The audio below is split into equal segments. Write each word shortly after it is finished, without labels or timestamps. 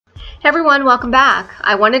Hey everyone, welcome back.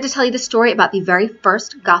 I wanted to tell you the story about the very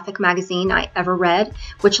first Gothic magazine I ever read,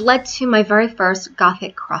 which led to my very first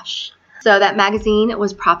Gothic crush. So that magazine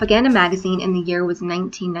was Propaganda Magazine, and the year was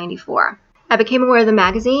 1994. I became aware of the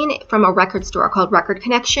magazine from a record store called Record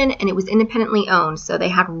Connection, and it was independently owned, so they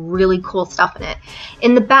had really cool stuff in it.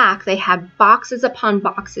 In the back, they had boxes upon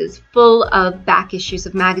boxes full of back issues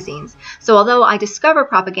of magazines. So although I discovered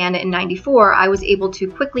Propaganda in '94, I was able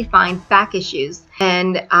to quickly find back issues,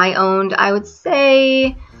 and I owned, I would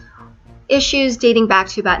say, issues dating back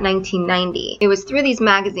to about 1990. It was through these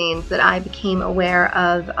magazines that I became aware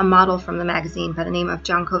of a model from the magazine by the name of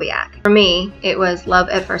John Koviak. For me, it was love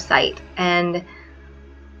at first sight, and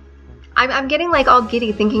I'm getting like all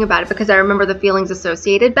giddy thinking about it because I remember the feelings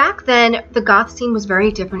associated. Back then, the goth scene was very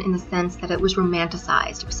different in the sense that it was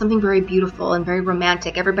romanticized. It was something very beautiful and very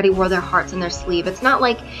romantic. Everybody wore their hearts on their sleeve. It's not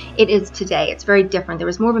like it is today. It's very different. There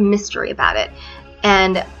was more of a mystery about it.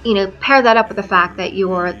 And, you know, pair that up with the fact that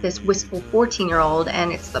you're this wistful 14-year-old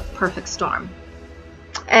and it's the perfect storm.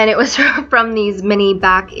 And it was from these many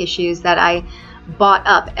back issues that I bought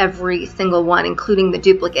up every single one, including the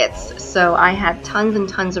duplicates. So I had tons and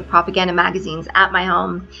tons of Propaganda magazines at my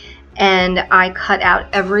home, and I cut out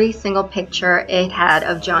every single picture it had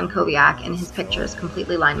of John Koviak, and his pictures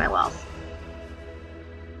completely lined my walls.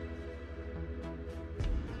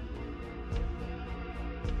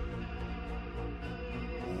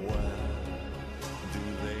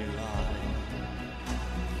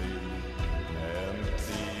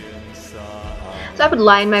 So I would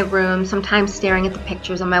lie in my room, sometimes staring at the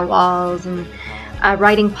pictures on my walls and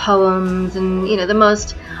writing poems and, you know, the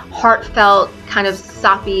most heartfelt kind of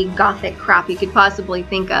soppy gothic crap you could possibly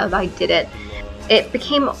think of. I did it. It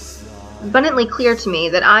became abundantly clear to me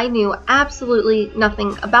that I knew absolutely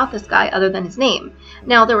nothing about this guy other than his name.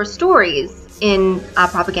 Now, there were stories in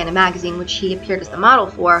Propaganda magazine, which he appeared as the model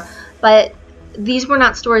for, but these were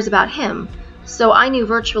not stories about him. So I knew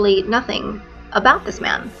virtually nothing about this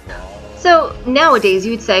man. So nowadays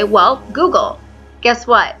you would say, well, Google. Guess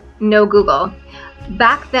what? No Google.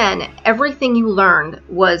 Back then, everything you learned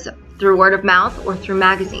was through word of mouth or through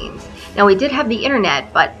magazines. Now, we did have the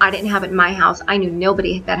internet, but I didn't have it in my house. I knew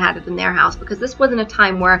nobody that had it in their house because this wasn't a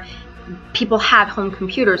time where people had home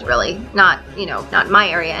computers, really. Not in my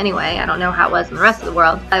area anyway. I don't know how it was in the rest of the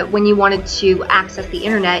world. When you wanted to access the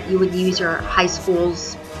internet, you would use your high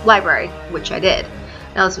school's library, which I did.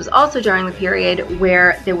 Now, this was also during the period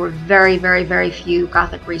where there were very, very, very few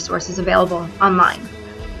Gothic resources available online.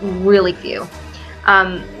 Really few.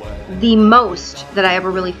 The most that I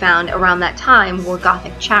ever really found around that time were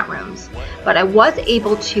Gothic chat rooms. But I was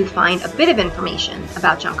able to find a bit of information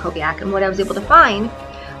about John Koviak, and what I was able to find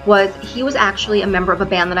was he was actually a member of a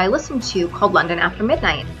band that I listened to called London After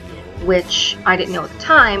Midnight, which I didn't know at the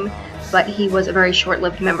time, but he was a very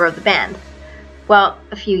short-lived member of the band. Well,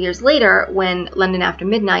 a few years later, when London After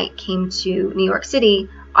Midnight came to New York City,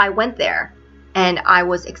 I went there, and I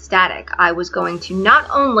was ecstatic. I was going to not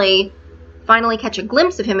only finally catch a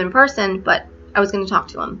glimpse of him in person, but I was going to talk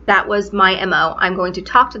to him. That was my MO. I'm going to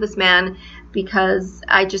talk to this man because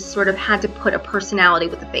I just sort of had to put a personality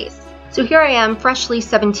with a face. So here I am, freshly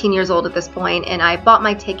 17 years old at this point, and I bought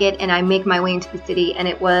my ticket, and I make my way into the city, and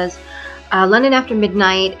it was London After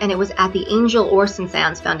Midnight, and it was at the Angel Orson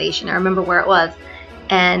Sands Foundation. I remember where it was,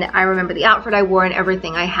 and I remember the outfit I wore and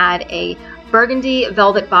everything. I had a burgundy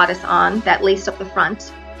velvet bodice on that laced up the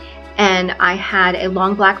front, and I had a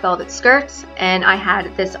long black velvet skirt, and I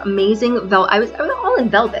had this amazing velvet. I was all in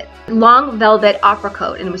velvet, long velvet opera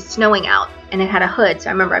coat, and it was snowing out, and it had a hood, so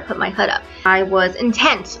I remember I put my hood up. I was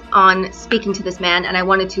intent on speaking to this man, and I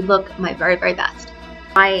wanted to look my very, very best.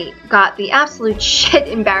 I got the absolute shit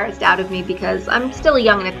embarrassed out of me because I'm still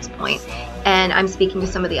young at this point, and I'm speaking to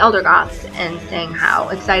some of the elder goths and saying how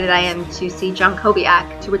excited I am to see John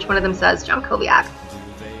Koviak, to which one of them says, "John Koviak?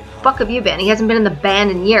 Fuck have you been? He hasn't been in the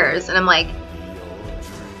band in years." And I'm like,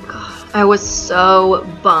 God, I was so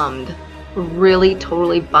bummed, really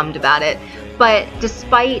totally bummed about it. But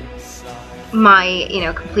despite my,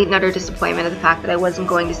 complete and utter disappointment of the fact that I wasn't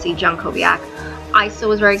going to see John Koviak, I still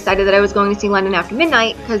was very excited that I was going to see London After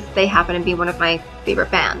Midnight because they happen to be one of my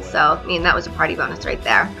favorite bands. So, I mean, that was a party bonus right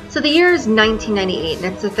there. So the year is 1998,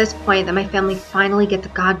 and it's at this point that my family finally get the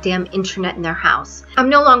goddamn internet in their house. I'm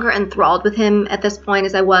no longer enthralled with him at this point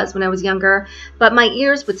as I was when I was younger, but my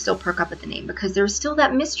ears would still perk up at the name because there was still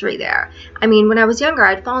that mystery there. I mean, when I was younger,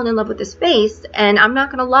 I'd fallen in love with his face, and I'm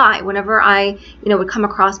not gonna lie, whenever I, would come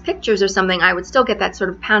across pictures or something, I would still get that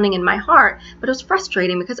sort of pounding in my heart, but it was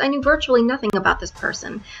frustrating because I knew virtually nothing about this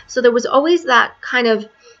person. So there was always that kind of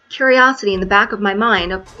curiosity in the back of my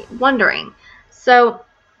mind of wondering. So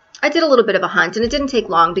I did a little bit of a hunt, and it didn't take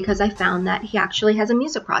long because I found that he actually has a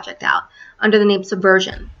music project out under the name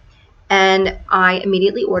Subversion. And I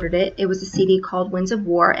immediately ordered it. It was a CD called Winds of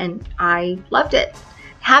War, and I loved it.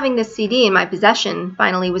 Having this CD in my possession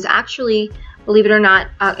finally was actually, believe it or not,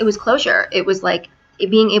 it was closure. It was like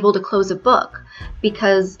being able to close a book,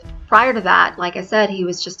 because prior to that, like I said, he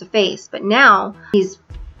was just a face, but now he's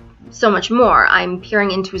so much more. I'm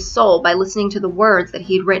peering into his soul by listening to the words that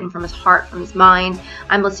he'd written from his heart, from his mind.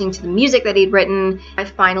 I'm listening to the music that he'd written. I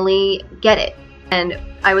finally get it, and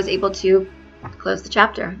I was able to close the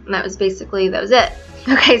chapter, and that was it.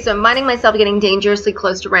 Okay, so I'm minding myself getting dangerously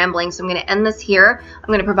close to rambling, so I'm going to end this here. I'm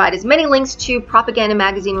going to provide as many links to propaganda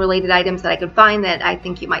magazine related items that I could find that I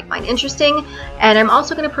think you might find interesting, and I'm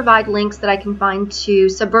also going to provide links that I can find to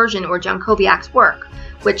Subversion or John Kobiak's work,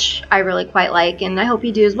 which I really quite like, and I hope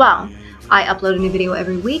you do as well. I upload a new video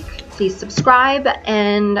every week. Please subscribe,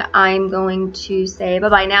 and I'm going to say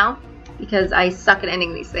bye-bye now because I suck at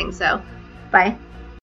ending these things, so bye.